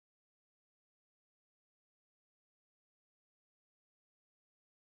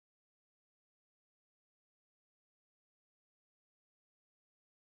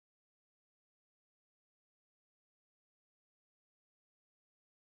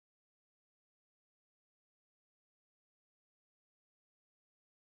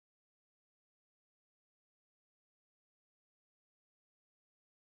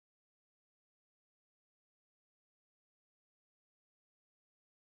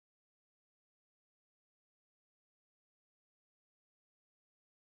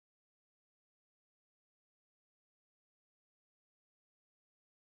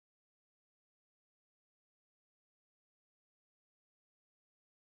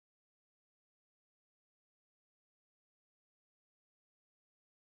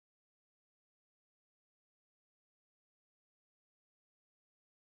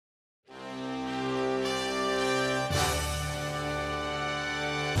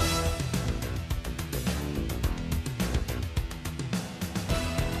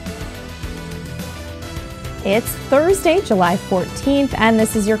It's Thursday, July 14th, and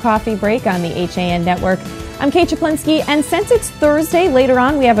this is your coffee break on the HAN Network. I'm Kate Czaplinski, and since it's Thursday, later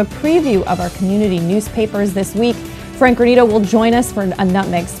on we have a preview of our community newspapers this week. Frank Granito will join us for a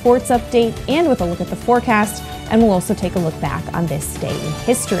Nutmeg Sports update and with a look at the forecast, and we'll also take a look back on this day in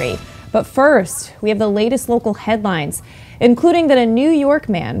history. But first, we have the latest local headlines, including that a New York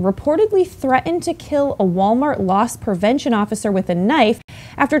man reportedly threatened to kill a Walmart loss prevention officer with a knife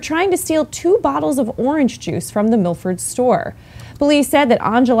after trying to steal 2 bottles of orange juice from the Milford store. Police said that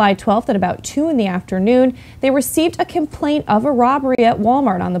on July 12th at about 2 in the afternoon, they received a complaint of a robbery at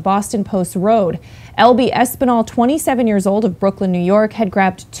Walmart on the Boston Post Road. L.B. Espinal, 27 years old of Brooklyn, New York, had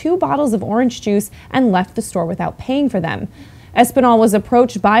grabbed 2 bottles of orange juice and left the store without paying for them. Espinal was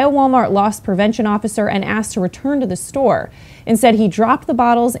approached by a Walmart loss prevention officer and asked to return to the store. Instead, he dropped the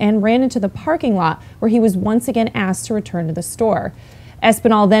bottles and ran into the parking lot, where he was once again asked to return to the store.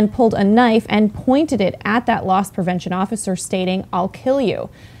 Espinal then pulled a knife and pointed it at that loss prevention officer, stating, "I'll kill you."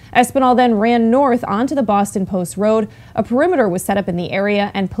 Espinal then ran north onto the Boston Post Road. A perimeter was set up in the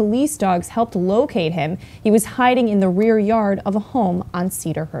area, and police dogs helped locate him. He was hiding in the rear yard of a home on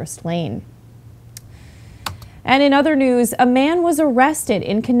Cedarhurst Lane. And in other news, a man was arrested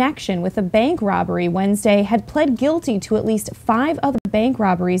in connection with a bank robbery Wednesday, had pled guilty to at least 5 other bank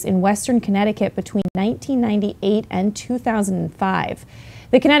robberies in western Connecticut between 1998 and 2005.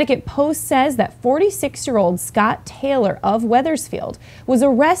 The Connecticut Post says that 46-year-old Scott Taylor of Wethersfield was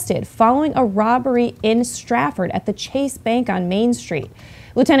arrested following a robbery in Stratford at the Chase Bank on Main Street.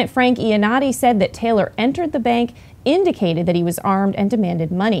 Lieutenant Frank Iannotti said that Taylor entered the bank, indicated that he was armed, and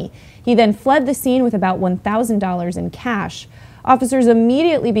demanded money. He then fled the scene with about $1,000 in cash. Officers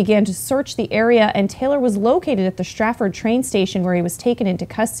immediately began to search the area, and Taylor was located at the Stratford train station, where he was taken into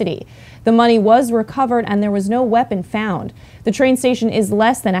custody. The money was recovered and there was no weapon found. The train station is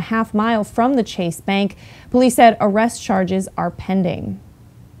less than a half mile from the Chase Bank. Police said arrest charges are pending.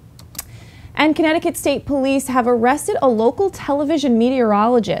 And Connecticut State Police have arrested a local television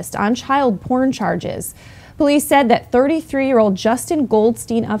meteorologist on child porn charges. Police said that 33-year-old Justin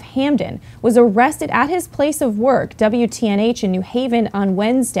Goldstein of Hamden was arrested at his place of work, WTNH in New Haven, on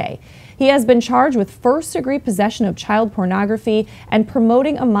Wednesday. He has been charged with first-degree possession of child pornography and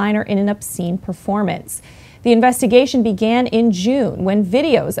promoting a minor in an obscene performance. The investigation began in June when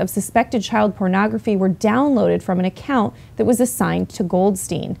videos of suspected child pornography were downloaded from an account that was assigned to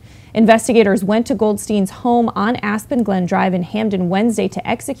Goldstein. Investigators went to Goldstein's home on Aspen Glen Drive in Hamden Wednesday to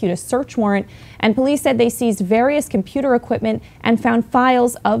execute a search warrant, and police said they seized various computer equipment and found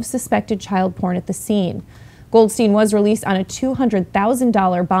files of suspected child porn at the scene. Goldstein was released on a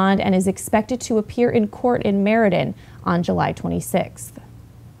 $200,000 bond and is expected to appear in court in Meriden on July 26th.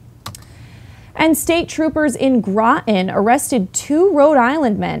 And state troopers in Groton arrested 2 Rhode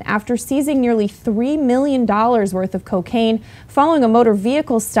Island men after seizing nearly $3 million worth of cocaine following a motor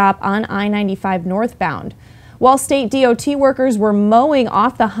vehicle stop on I-95 northbound. While state DOT workers were mowing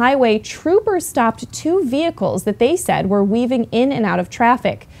off the highway, troopers stopped 2 vehicles that they said were weaving in and out of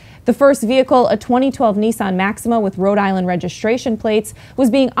traffic. The first vehicle, a 2012 Nissan Maxima with Rhode Island registration plates, was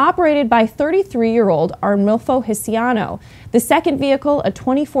being operated by 33-year-old Arnulfo Hiciano. The second vehicle, a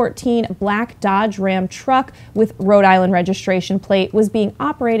 2014 black Dodge Ram truck with Rhode Island registration plate, was being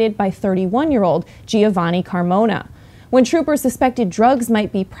operated by 31-year-old Giovanni Carmona. When troopers suspected drugs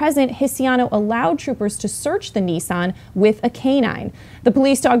might be present, Hiciano allowed troopers to search the Nissan with a canine. The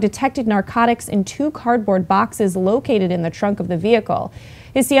police dog detected narcotics in 2 cardboard boxes located in the trunk of the vehicle.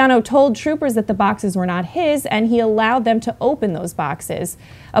 Hiciano told troopers that the boxes were not his, and he allowed them to open those boxes.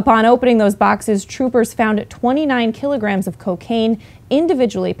 Upon opening those boxes, troopers found 29 kilograms of cocaine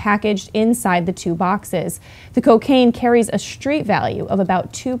individually packaged inside the 2 boxes. The cocaine carries a street value of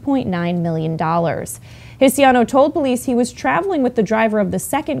about $2.9 million. Hiciano told police he was traveling with the driver of the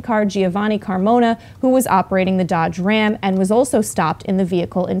second car, Giovanni Carmona, who was operating the Dodge Ram and was also stopped in the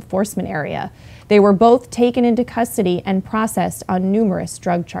vehicle enforcement area. They were both taken into custody and processed on numerous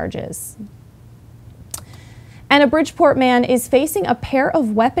drug charges. And a Bridgeport man is facing a pair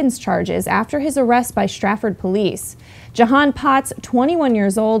of weapons charges after his arrest by Stratford police. Jahan Potts, 21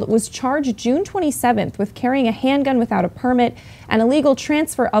 years old, was charged June 27th with carrying a handgun without a permit and illegal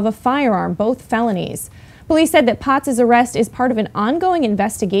transfer of a firearm, both felonies. Police said that Potts' arrest is part of an ongoing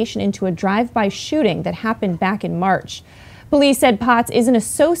investigation into a drive-by shooting that happened back in March. Police said Potts is an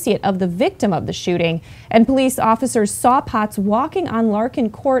associate of the victim of the shooting, and police officers saw Potts walking on Larkin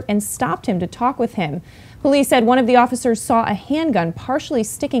Court and stopped him to talk with him. Police said one of the officers saw a handgun partially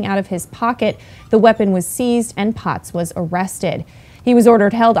sticking out of his pocket. The weapon was seized and Potts was arrested. He was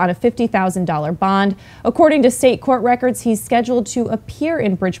ordered held on a $50,000 bond. According to state court records, he's scheduled to appear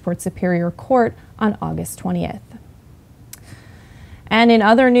in Bridgeport Superior Court on August 20th. And in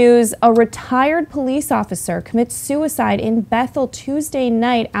other news, a retired police officer commits suicide in Bethel Tuesday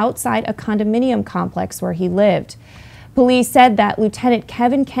night outside a condominium complex where he lived. Police said that Lieutenant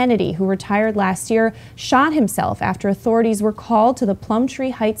Kevin Kennedy, who retired last year, shot himself after authorities were called to the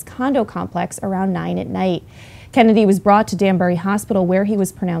Plumtree Heights condo complex around 9 at night. Kennedy was brought to Danbury Hospital where he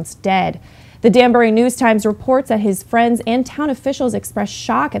was pronounced dead. The Danbury News-Times reports that his friends and town officials expressed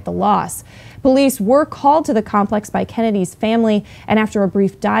shock at the loss. Police were called to the complex by Kennedy's family, and after a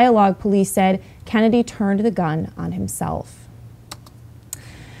brief dialogue, police said Kennedy turned the gun on himself.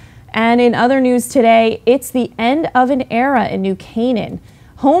 And in other news today, it's the end of an era in New Canaan.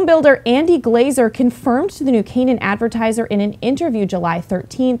 Home builder Andy Glazer confirmed to the New Canaan Advertiser in an interview July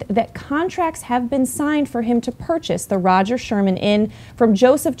 13th that contracts have been signed for him to purchase the Roger Sherman Inn from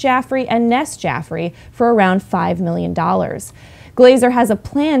Joseph Jaffrey and Ness Jaffrey for around $5 million. Glazer has a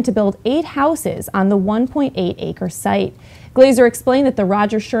plan to build 8 houses on the 1.8-acre site. Glazer explained that the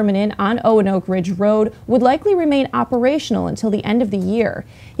Roger Sherman Inn on Oak Ridge Road would likely remain operational until the end of the year.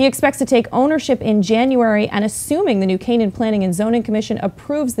 He expects to take ownership in January and, assuming the New Canaan Planning and Zoning Commission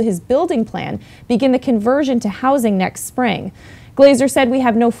approves his building plan, begin the conversion to housing next spring. Glazer said, "We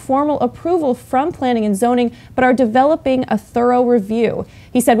have no formal approval from Planning and Zoning, but are developing a thorough review."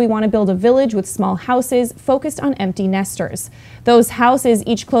 He said, "We want to build a village with small houses focused on empty nesters. Those houses,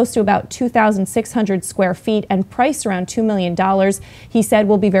 each close to about 2,600 square feet and priced around $2 million, he said,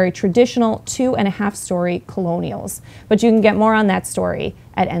 will be very traditional 2.5-story colonials." But you can get more on that story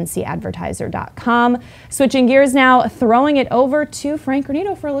at ncadvertiser.com. Switching gears now, throwing it over to Frank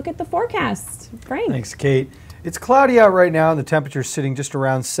Granito for a look at the forecast. Frank. Thanks, Kate. It's cloudy out right now and the temperature is sitting just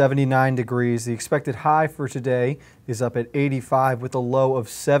around 79 degrees. The expected high for today is up at 85 with a low of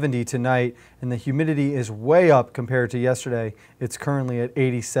 70 tonight, and the humidity is way up compared to yesterday. It's currently at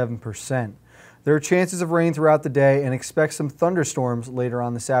 87%. There are chances of rain throughout the day, and expect some thunderstorms later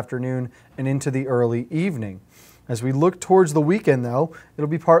on this afternoon and into the early evening. As we look towards the weekend, though, it'll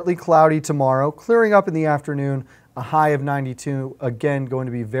be partly cloudy tomorrow, clearing up in the afternoon. A high of 92, again going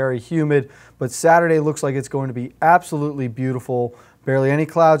to be very humid, but Saturday looks like it's going to be absolutely beautiful. Barely any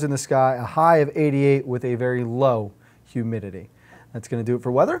clouds in the sky, a high of 88 with a very low humidity. That's going to do it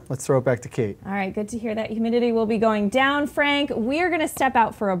for weather. Let's throw it back to Kate. All right, good to hear that humidity will be going down, Frank. We are going to step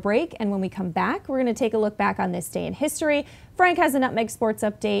out for a break, and when we come back, we're going to take a look back on this day in history. Frank has a Nutmeg Sports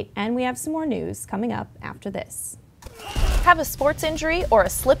update, and we have some more news coming up after this. Have a sports injury or a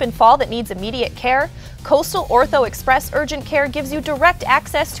slip and fall that needs immediate care? Coastal Ortho Express Urgent Care gives you direct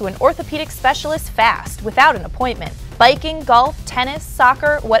access to an orthopedic specialist fast, without an appointment. Biking, golf, tennis,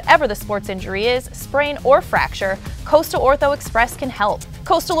 soccer, whatever the sports injury is, sprain or fracture, Coastal Ortho Express can help.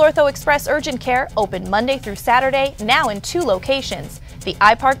 Coastal Ortho Express Urgent Care, open Monday through Saturday, now in 2 locations. The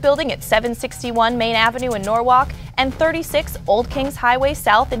iPark building at 761 Main Avenue in Norwalk and 36 Old Kings Highway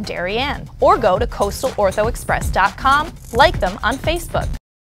South in Darien. Or go to coastalorthoexpress.com, like them on Facebook.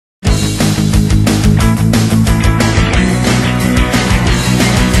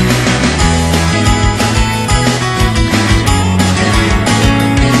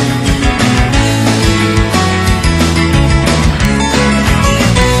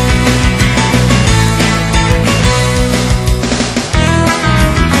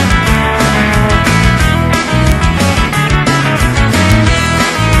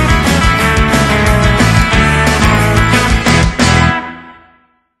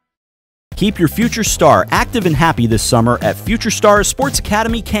 Keep your future star active and happy this summer at Future Star Sports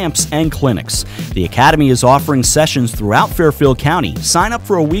Academy camps and clinics. The Academy is offering sessions throughout Fairfield County. Sign up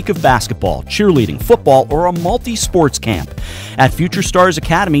for a week of basketball, cheerleading, football, or a multi-sports camp. At Future Stars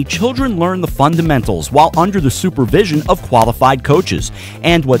Academy, children learn the fundamentals while under the supervision of qualified coaches.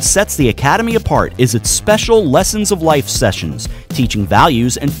 And what sets the Academy apart is its special Lessons of Life sessions, teaching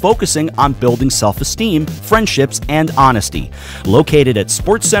values and focusing on building self-esteem, friendships, and honesty. Located at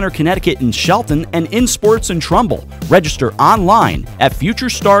Sports Center Connecticut in Shelton and in Sports in Trumbull. Register online at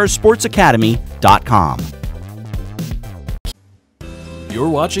FutureStarsSportsAcademy.com. You're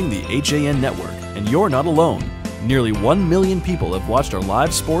watching the HAN Network, and you're not alone. Nearly 1 million people have watched our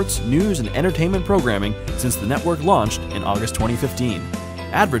live sports, news, and entertainment programming since the network launched in August 2015.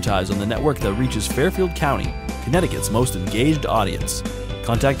 Advertise on the network that reaches Fairfield County, Connecticut's most engaged audience.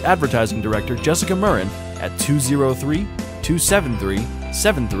 Contact Advertising Director Jessica Murrin at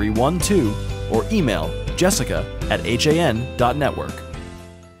 203-273-7312 or email jessica@han.network.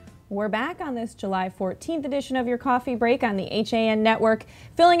 We're back on this July 14th edition of your coffee break on the HAN network,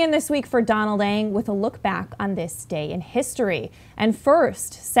 filling in this week for Donald Ang with a look back on this day in history. And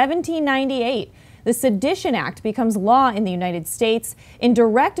first, 1798. The Sedition Act becomes law in the United States. In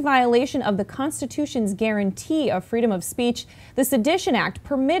direct violation of the Constitution's guarantee of freedom of speech, the Sedition Act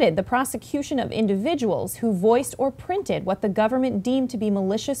permitted the prosecution of individuals who voiced or printed what the government deemed to be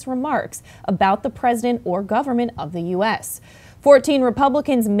malicious remarks about the president or government of the U.S. 14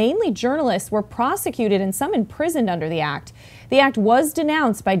 Republicans, mainly journalists, were prosecuted and some imprisoned under the act. The act was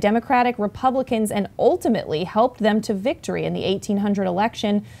denounced by Democratic Republicans and ultimately helped them to victory in the 1800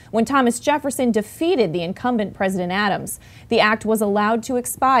 election when Thomas Jefferson defeated the incumbent President Adams. The act was allowed to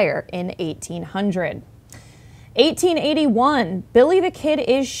expire in 1800. 1881, Billy the Kid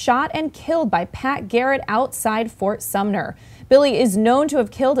is shot and killed by Pat Garrett outside Fort Sumner. Billy is known to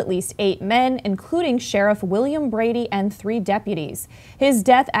have killed at least 8 men, including Sheriff William Brady and 3 deputies. His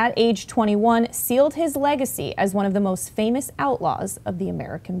death at age 21 sealed his legacy as one of the most famous outlaws of the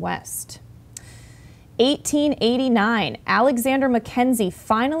American West. 1889, Alexander Mackenzie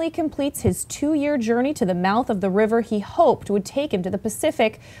finally completes his 2-year journey to the mouth of the river he hoped would take him to the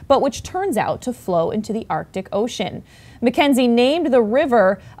Pacific, but which turns out to flow into the Arctic Ocean. Mackenzie named the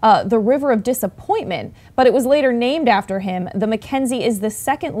river of Disappointment, but it was later named after him. The Mackenzie is the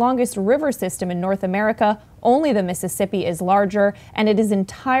second longest river system in North America. Only the Mississippi is larger, and it is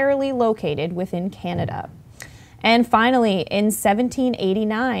entirely located within Canada. And finally, in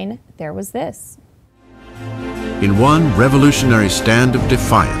 1789, there was this. In one revolutionary stand of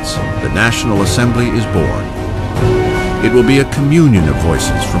defiance, the National Assembly is born. It will be a communion of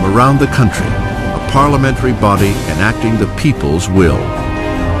voices from around the country, a parliamentary body enacting the people's will.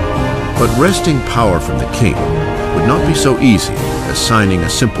 But wresting power from the king would not be so easy as signing a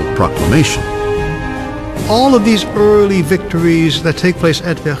simple proclamation. All of these early victories that take place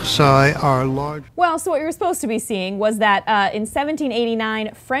at Versailles are large. Well, so what you were supposed to be seeing was that in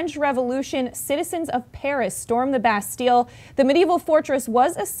 1789, French Revolution, citizens of Paris stormed the Bastille. The medieval fortress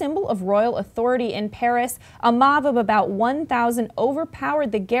was a symbol of royal authority in Paris. A mob of about 1,000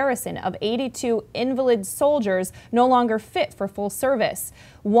 overpowered the garrison of 82 invalid soldiers no longer fit for full service.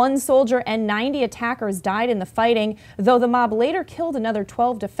 1 soldier and 90 attackers died in the fighting, though the mob later killed another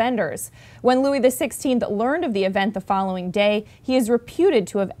 12 defenders. When Louis XVI learned of the event the following day, he is reputed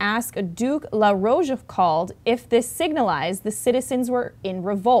to have asked Duke La Rochefoucauld if this signalized the citizens were in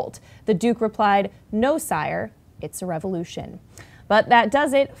revolt. The Duke replied, "No, sire, it's a revolution." But that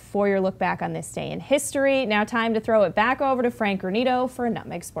does it for your look back on this day in history. Now time to throw it back over to Frank Granito for a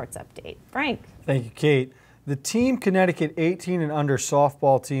Nutmeg Sports Update. Frank. Thank you, Kate. The Team Connecticut 18 and under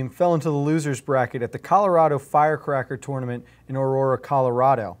softball team fell into the losers bracket at the Colorado Firecracker Tournament in Aurora,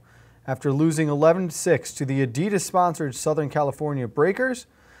 Colorado. After losing 11-6 to the Adidas-sponsored Southern California Breakers,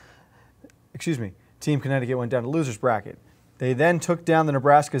 Team Connecticut went down to losers bracket. They then took down the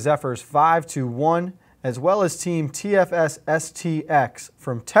Nebraska Zephyrs 5-1, as well as Team TFS STX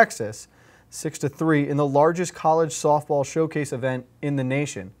from Texas 6-3 in the largest college softball showcase event in the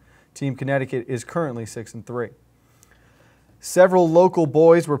nation. Team Connecticut is currently 6-3. Several local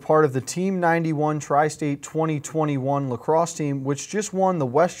boys were part of the Team 91 Tri-State 2021 lacrosse team, which just won the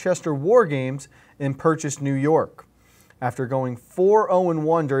Westchester War Games in Purchase, New York. After going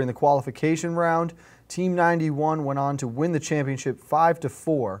 4-0-1 during the qualification round, Team 91 went on to win the championship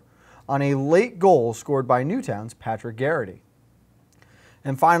 5-4 on a late goal scored by Newtown's Patrick Garrity.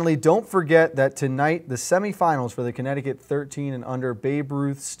 And finally, don't forget that tonight the semifinals for the Connecticut 13 and under Babe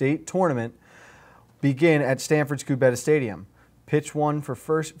Ruth State Tournament begin at Stanford's Cubetta Stadium. Pitch 1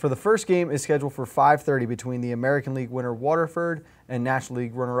 for the first game is scheduled for 5:30 between the American League winner Waterford and National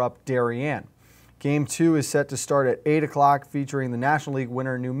League runner-up Darien. Game 2 is set to start at 8 o'clock, featuring the National League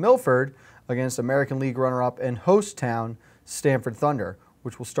winner New Milford against American League runner-up and host town Stanford Thunder,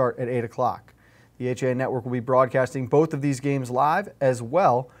 which will start at 8 o'clock. The HAN Network will be broadcasting both of these games live, as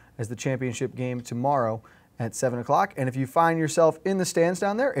well as the championship game tomorrow at 7 o'clock. And if you find yourself in the stands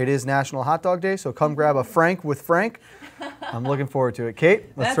down there, it is National Hot Dog Day, so come grab a Frank with Frank. I'm looking forward to it. Kate,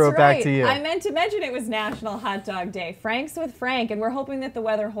 let's throw it back to you. I meant to mention it was National Hot Dog Day. Frank's with Frank, and we're hoping that the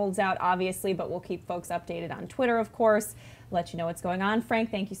weather holds out, obviously, but we'll keep folks updated on Twitter, of course. Let you know what's going on.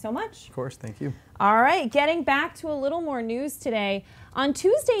 Frank, thank you so much. Of course, thank you. All right, getting back to a little more news today. On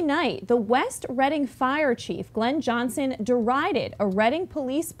Tuesday night, the West Reading Fire Chief, Glenn Johnson, derided a Reading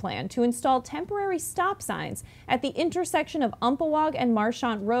police plan to install temporary stop signs at the intersection of Umpqua and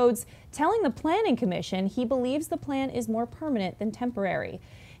Marchant Roads, telling the Planning Commission he believes the plan is more permanent than temporary.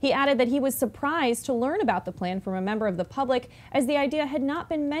 He added that he was surprised to learn about the plan from a member of the public, as the idea had not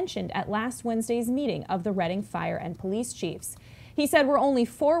been mentioned at last Wednesday's meeting of the Reading Fire and Police Chiefs. He said, "We're only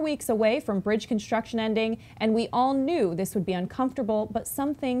 4 weeks away from bridge construction ending, and we all knew this would be uncomfortable, but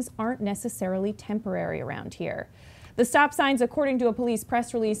some things aren't necessarily temporary around here." The stop signs, according to a police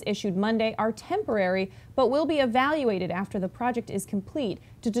press release issued Monday, are temporary, but will be evaluated after the project is complete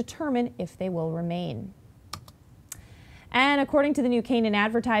to determine if they will remain. And according to the New Canaan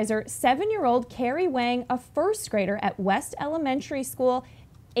Advertiser, 7-year-old Carrie Wang, a first grader at West Elementary School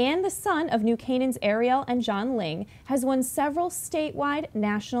and the son of New Canaan's Ariel and John Ling, has won several statewide,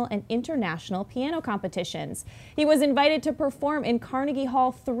 national, and international piano competitions. He was invited to perform in Carnegie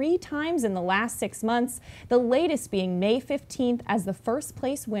Hall 3 times in the last 6 months, the latest being May 15th as the first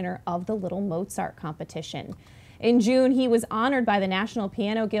place winner of the Little Mozart competition. In June, he was honored by the National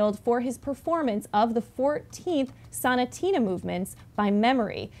Piano Guild for his performance of the 14th Sonatina movements by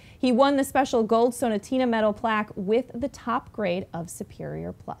memory. He won the special gold Sonatina medal plaque with the top grade of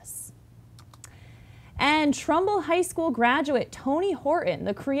Superior Plus. And Trumbull High School graduate Tony Horton,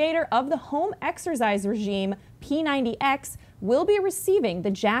 the creator of the home exercise regime P90X, will be receiving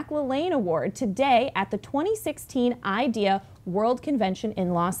the Jack LaLanne Award today at the 2016 IDEA World Convention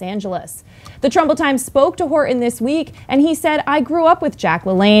in Los Angeles. The Trumbull Times spoke to Horton this week, and he said, "I grew up with Jack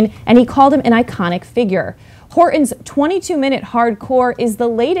LaLanne," and he called him an iconic figure. Horton's 22-minute hardcore is the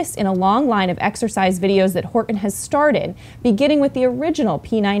latest in a long line of exercise videos that Horton has started, beginning with the original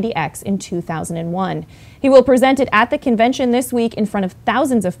P90X in 2001. He will present it at the convention this week in front of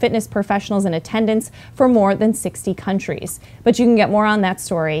thousands of fitness professionals in attendance from more than 60 countries. But you can get more on that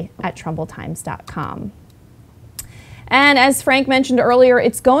story at TrumbullTimes.com. And as Frank mentioned earlier,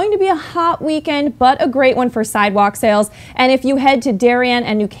 it's going to be a hot weekend, but a great one for sidewalk sales. And if you head to Darien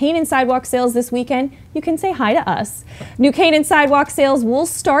and New Canaan sidewalk sales this weekend, you can say hi to us. New Canaan sidewalk sales will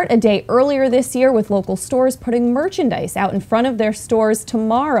start a day earlier this year, with local stores putting merchandise out in front of their stores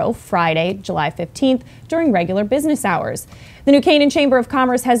tomorrow, Friday, July 15th, during regular business hours. The New Canaan Chamber of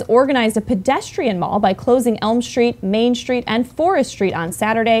Commerce has organized a pedestrian mall by closing Elm Street, Main Street, and Forest Street on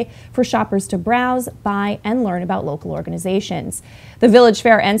Saturday for shoppers to browse, buy, and learn about local organizations. The Village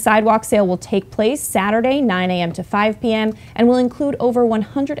Fair and Sidewalk Sale will take place Saturday, 9 a.m. to 5 p.m. and will include over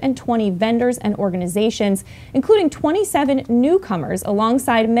 120 vendors and organizations, including 27 newcomers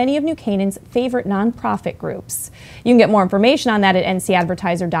alongside many of New Canaan's favorite nonprofit groups. You can get more information on that at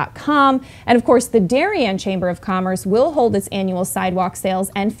ncadvertiser.com. And of course, the Darien Chamber of Commerce will hold its annual sidewalk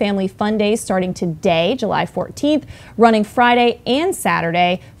sales and family fun days starting today, July 14th, running Friday and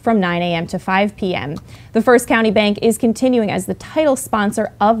Saturday from 9 a.m. to 5 p.m. The First County Bank is continuing as the title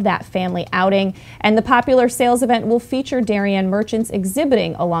sponsor of that family outing, and the popular sales event will feature Darien merchants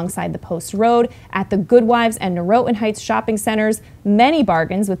exhibiting alongside the Post Road at the Goodwives and Norotan Heights shopping centers. Many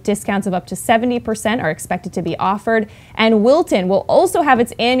bargains with discounts of up to 70% are expected to be offered, and Wilton will also have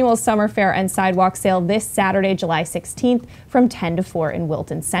its annual summer fair and sidewalk sale this Saturday, July 16th from 10 to 4 in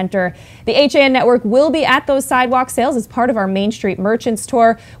Wilton Center. The HAN Network will be at those sidewalk sales as part of our Main Street Merchants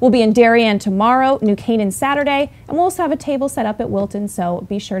Tour. We'll be in Darien tomorrow, New Canaan Saturday, and we'll also have a table set up at Wilton, so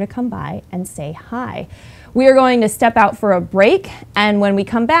be sure to come by and say hi. We are going to step out for a break, and when we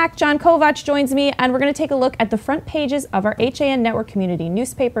come back, John Kovach joins me, and we're going to take a look at the front pages of our HAN Network community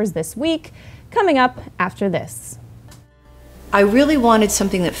newspapers this week, coming up after this. I really wanted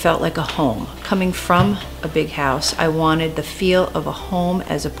something that felt like a home. Coming from a big house, I wanted the feel of a home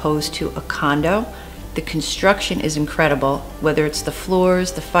as opposed to a condo. The construction is incredible, whether it's the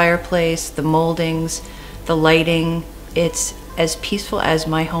floors, the fireplace, the moldings, the lighting. It's as peaceful as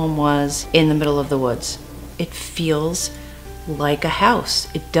my home was in the middle of the woods. It feels like a house.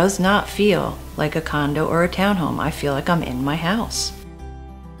 It does not feel like a condo or a townhome. I feel like I'm in my house.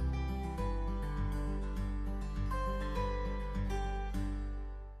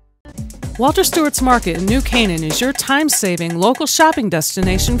 Walter Stewart's Market in New Canaan is your time-saving local shopping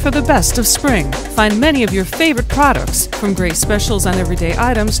destination for the best of spring. Find many of your favorite products, from great specials on everyday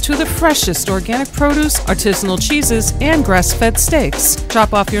items to the freshest organic produce, artisanal cheeses, and grass-fed steaks.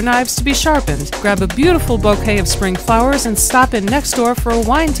 Drop off your knives to be sharpened, grab a beautiful bouquet of spring flowers, and stop in next door for a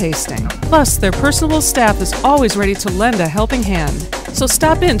wine tasting. Plus, their personable staff is always ready to lend a helping hand. So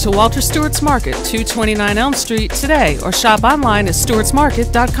stop in to Walter Stewart's Market, 229 Elm Street today, or shop online at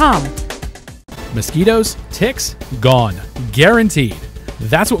stewartsmarket.com. Mosquitoes, ticks, gone. Guaranteed.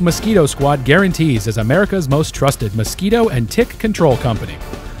 That's what Mosquito Squad guarantees as America's most trusted mosquito and tick control company.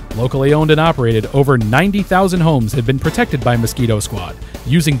 Locally owned and operated, over 90,000 homes have been protected by Mosquito Squad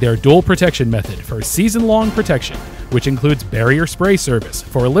using their dual protection method for season-long protection, which includes barrier spray service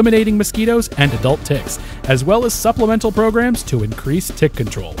for eliminating mosquitoes and adult ticks, as well as supplemental programs to increase tick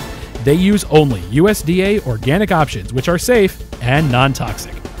control. They use only USDA organic options, which are safe and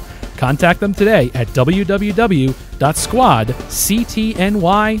non-toxic. Contact them today at www.mscsafe.com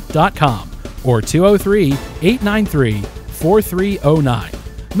mosquito.squadctny.com or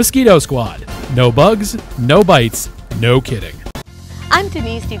 203-893-4309. Mosquito Squad. No bugs, no bites, no kidding. I'm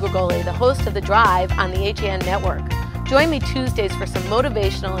Denise DiGregoli, the host of The Drive on the HAN Network. Join me Tuesdays for some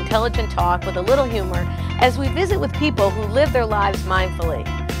motivational, intelligent talk with a little humor as we visit with people who live their lives mindfully.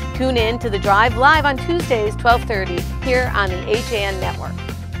 Tune in to The Drive live on Tuesdays, 12:30, here on the HAN Network.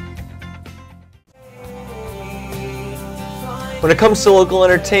 When it comes to local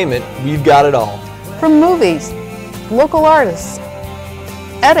entertainment, we've got it all. From movies, local artists,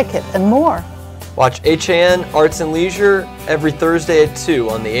 etiquette, and more. Watch HAN Arts and Leisure every Thursday at 2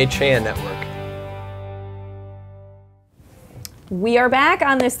 on the HAN Network. We are back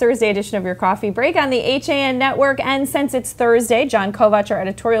on this Thursday edition of Your Coffee Break on the HAN Network, and since it's Thursday, John Kovach, our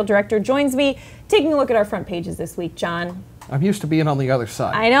editorial director, joins me taking a look at our front pages this week. John. I'm used to being on the other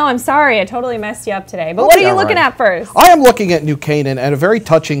side. I know, I'm sorry, I totally messed you up today, but what are you looking at first? I am looking at New Canaan and a very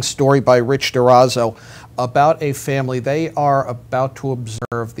touching story by Rich Durazo about a family. They are about to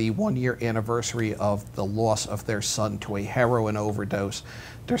observe the 1-year anniversary of the loss of their son to a heroin overdose.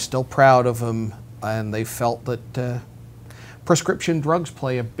 They're still proud of him, and they felt that prescription drugs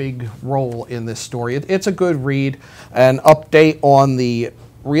play a big role in this story. It's a good read. An update on the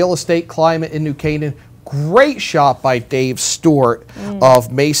real estate climate in New Canaan. Great shot by Dave Stewart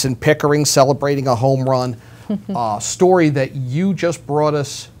of Mason Pickering celebrating a home run. Story that you just brought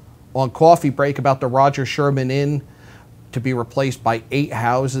us on Coffee Break about the Roger Sherman Inn to be replaced by 8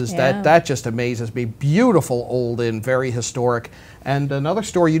 houses. Yeah. That just amazes me. Beautiful old inn, very historic. And another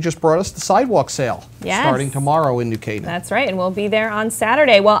story you just brought us, the sidewalk sale, starting tomorrow in New Canaan. That's right, and we'll be there on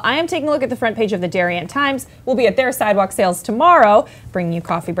Saturday. Well, I am taking a look at the front page of the Darien Times. We'll be at their sidewalk sales tomorrow, bringing you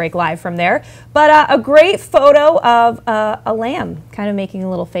Coffee Break live from there. But a great photo of a lamb kind of making a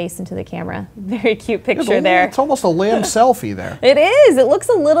little face into the camera. Very cute picture there. It's almost a lamb selfie there. It is. It looks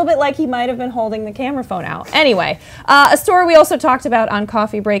a little bit like he might have been holding the camera phone out. Anyway, a story we also talked about on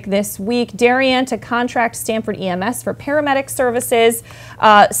Coffee Break this week, Darien to contract Stanford EMS for paramedic services.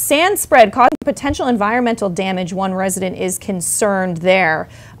 Sand spread causing potential environmental damage. One resident is concerned there.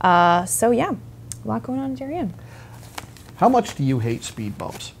 So yeah, a lot going on in Darien. How much do you hate speed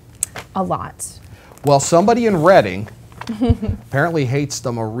bumps? A lot. Well, somebody in Reading apparently hates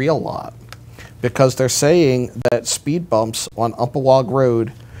them a real lot because they're saying that speed bumps on Umpqua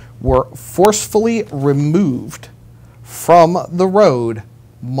Road were forcefully removed from the road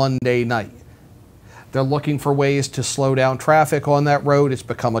Monday night. They're looking for ways to slow down traffic on that road. It's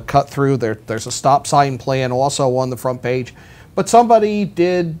become a cut through. There's a stop sign plan also on the front page. But somebody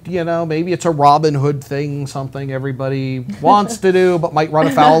did, you know, maybe it's a Robin Hood thing, something everybody wants to do but might run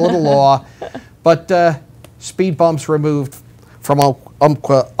afoul of the law. But speed bumps removed from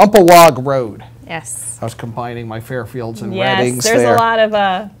Umpqua Road. Yes. I was combining my Fairfields and Readings there. Yes, there's a lot of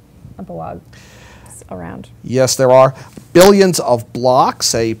Umpqua around. Yes, there are. Billions of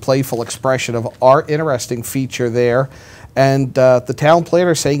blocks, a playful expression of art. Interesting feature there. And the town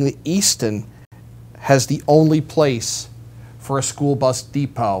planner saying that Easton has the only place for a school bus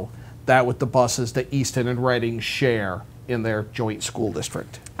depot, that with the buses that Easton and Reading share in their joint school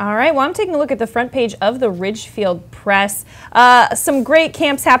district. All right, well, I'm taking a look at the front page of the Ridgefield Press. Some great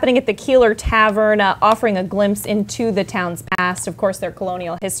camps happening at the Keeler Tavern, offering a glimpse into the town's past. Of course, their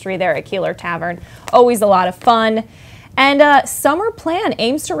colonial history there at Keeler Tavern. Always a lot of fun. And Summer Plan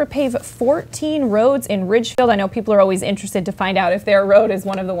aims to repave 14 roads in Ridgefield. I know people are always interested to find out if their road is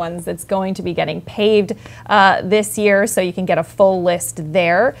one of the ones that's going to be getting paved this year, so you can get a full list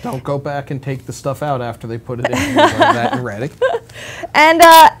there. Don't go back and take the stuff out after they put it in. That and Reading. And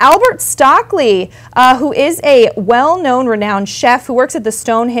Albert Stockley, who is a well-known, renowned chef who works at the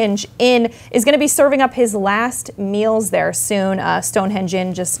Stonehenge Inn, is going to be serving up his last meals there soon. Stonehenge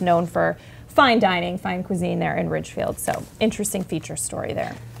Inn, just known for fine dining, fine cuisine there in Ridgefield. So interesting feature story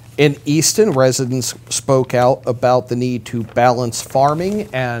there. In Easton, residents spoke out about the need to balance farming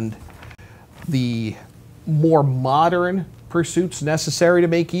and the more modern pursuits necessary to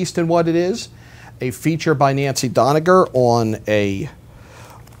make Easton what it is. A feature by Nancy Doniger on a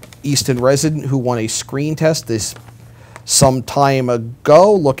Easton resident who won a screen test this some time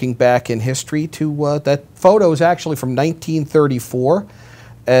ago, looking back in history to that photo is actually from 1934.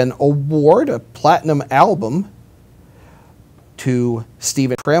 An award, a platinum album, to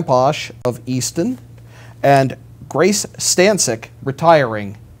Stephen Tramposh of Easton, and Grace Stancic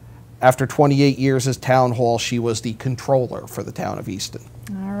retiring after 28 years as town hall. She was the controller for the town of Easton.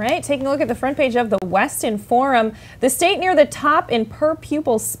 All All right, taking a look at the front page of the Weston Forum. The state near the top in per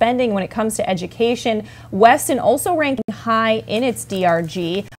pupil spending when it comes to education. Weston also ranking high in its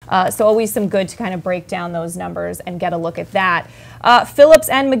DRG, so always some good to kind of break down those numbers and get a look at that. Phillips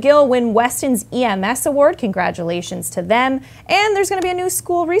and McGill win Weston's EMS award. Congratulations to them. And there's going to be a new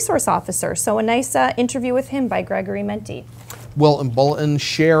school resource officer, so a nice interview with him by Gregory Menti. Wilton Bulletin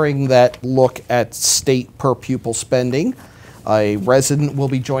sharing that look at state per pupil spending. A resident will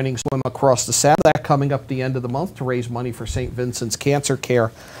be joining Swim Across the South. That coming up the end of the month to raise money for St. Vincent's Cancer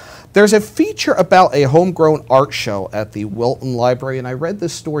Care. There's a feature about a homegrown art show at the Wilton Library, and I read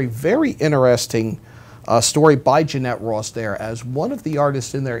this story, very interesting story by Jeanette Ross there, as one of the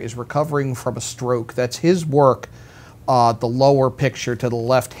artists in there is recovering from a stroke. That's his work, the lower picture to the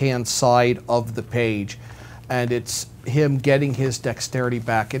left-hand side of the page. And it's him getting his dexterity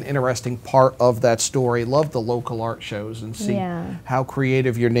back, an interesting part of that story. Love the local art shows and see how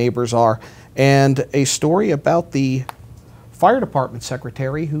creative your neighbors are. And a story about the fire department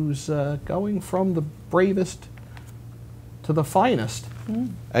secretary who's going from the bravest to the finest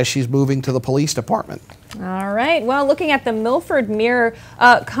as she's moving to the police department. All right. Well, looking at the Milford Mirror,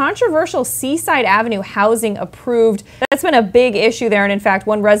 controversial Seaside Avenue housing approved. That's been a big issue there. And in fact,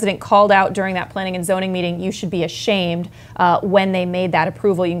 one resident called out during that planning and zoning meeting, you should be ashamed when they made that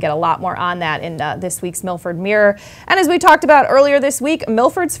approval. You can get a lot more on that in this week's Milford Mirror. And as we talked about earlier this week,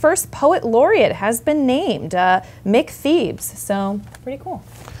 Milford's first poet laureate has been named, Mick Thebes. So pretty cool.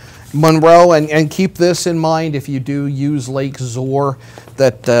 Monroe, and keep this in mind if you do use Lake Zor,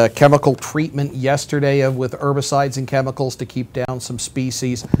 that chemical treatment yesterday with herbicides and chemicals to keep down some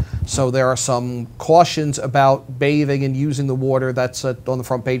species. So there are some cautions about bathing and using the water. That's on the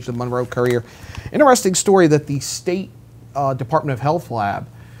front page of the Monroe Courier. Interesting story that the State Department of Health lab,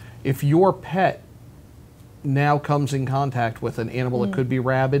 if your pet now comes in contact with an animal that could be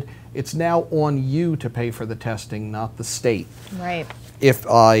rabid, it's now on you to pay for the testing, not the state. Right. If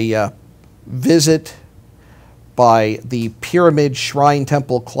I visit by the Pyramid Shrine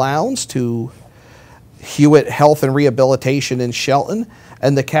Temple Clowns to Hewitt Health and Rehabilitation in Shelton,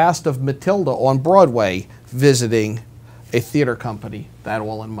 and the cast of Matilda on Broadway visiting a theater company, that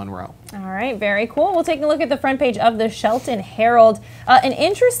all in Monroe. All right, very cool. We'll take a look at the front page of the Shelton Herald. An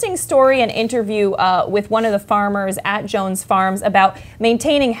interesting story and interview with one of the farmers at Jones Farms about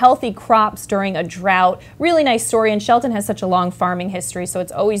maintaining healthy crops during a drought. Really nice story, and Shelton has such a long farming history, so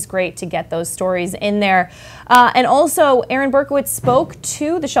it's always great to get those stories in there. And also, Aaron Berkowitz spoke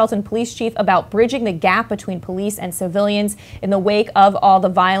to the Shelton police chief about bridging the gap between police and civilians in the wake of all the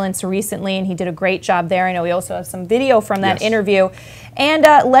violence recently, and he did a great job there. I know we also have some video from that interview. And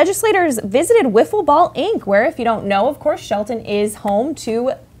legislators visited Wiffle Ball Inc., where, if you don't know, of course, Shelton is home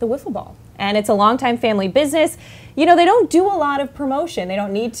to the wiffle ball. And it's a longtime family business. You know, they don't do a lot of promotion. They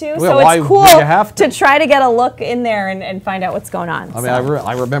don't need to. Well, so it's cool to try to get a look in there and find out what's going on. I mean,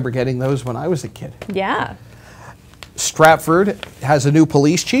 I remember getting those when I was a kid. Yeah. Stratford has a new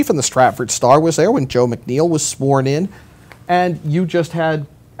police chief, and the Stratford Star was there when Joe McNeil was sworn in. And you just had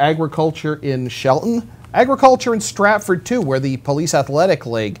agriculture in Shelton. Agriculture in Stratford, too, where the Police Athletic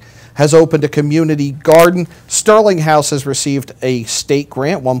League has opened a community garden. Sterling House has received a state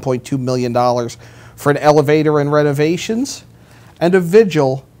grant, $1.2 million, for an elevator and renovations, and a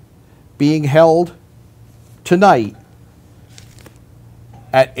vigil being held tonight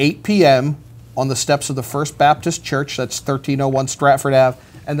at 8 p.m. on the steps of the First Baptist Church. That's 1301 Stratford Ave,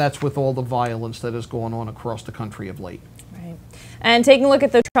 and that's with all the violence that is going on across the country of late. And taking a look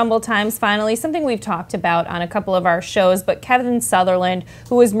at the Trumbull Times, finally, something we've talked about on a couple of our shows, but Kevin Sutherland,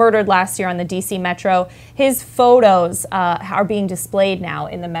 who was murdered last year on the D.C. Metro, his photos are being displayed now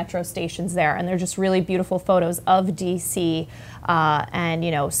in the metro stations there, and they're just really beautiful photos of D.C. And, you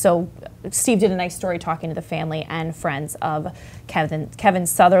know, so Steve did a nice story talking to the family and friends of Kevin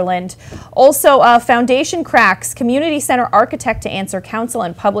Sutherland. Also, foundation cracks, community center architect to answer council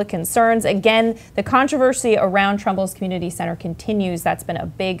and public concerns. Again, the controversy around Trumbull's community center continues. That's been a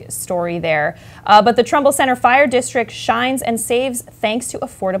big story there. But the Trumbull Center Fire District shines and saves thanks to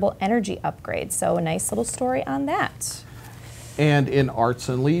affordable energy upgrades. So a nice little story on that. And in arts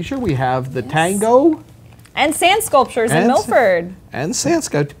and leisure, we have the tango. And sand sculptures in Milford. And sand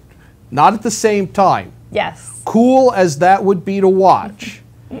sculpture. Not at the same time. Yes. Cool as that would be to watch.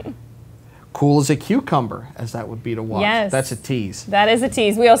 Cool as a cucumber as that would be to watch. Yes. That's a tease. That is a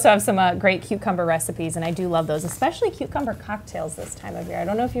tease. We also have some great cucumber recipes, and I do love those, especially cucumber cocktails this time of year. I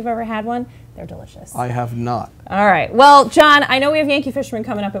don't know if you've ever had one. They're delicious. I have not. All right. Well, John, I know we have Yankee Fisherman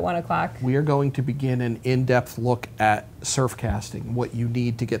coming up at 1 o'clock. We are going to begin an in-depth look at surf casting, what you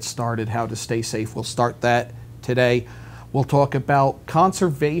need to get started, how to stay safe. We'll start that today. We'll talk about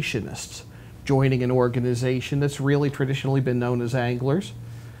conservationists joining an organization that's really traditionally been known as anglers.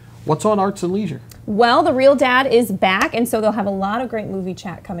 What's on Arts and Leisure? Well, The Real Dad is back, and so they'll have a lot of great movie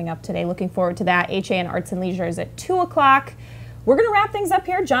chat coming up today. Looking forward to that. HAN Arts and Leisure is at 2 o'clock. We're going to wrap things up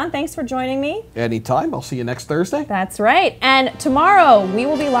here. John, thanks for joining me. Anytime. I'll see you next Thursday. That's right. And tomorrow, we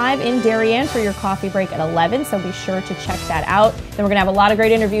will be live in Darien for your coffee break at 11, so be sure to check that out. Then we're going to have a lot of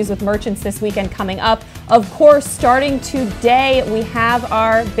great interviews with merchants this weekend coming up. Of course, starting today, we have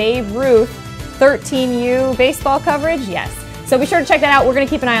our Babe Ruth 13U baseball coverage. Yes. So be sure to check that out. We're going to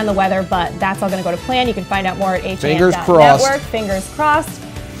keep an eye on the weather, but that's all going to go to plan. You can find out more at HAN.network. Fingers crossed. Fingers crossed.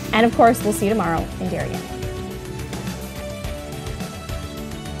 And of course, we'll see you tomorrow in Darien.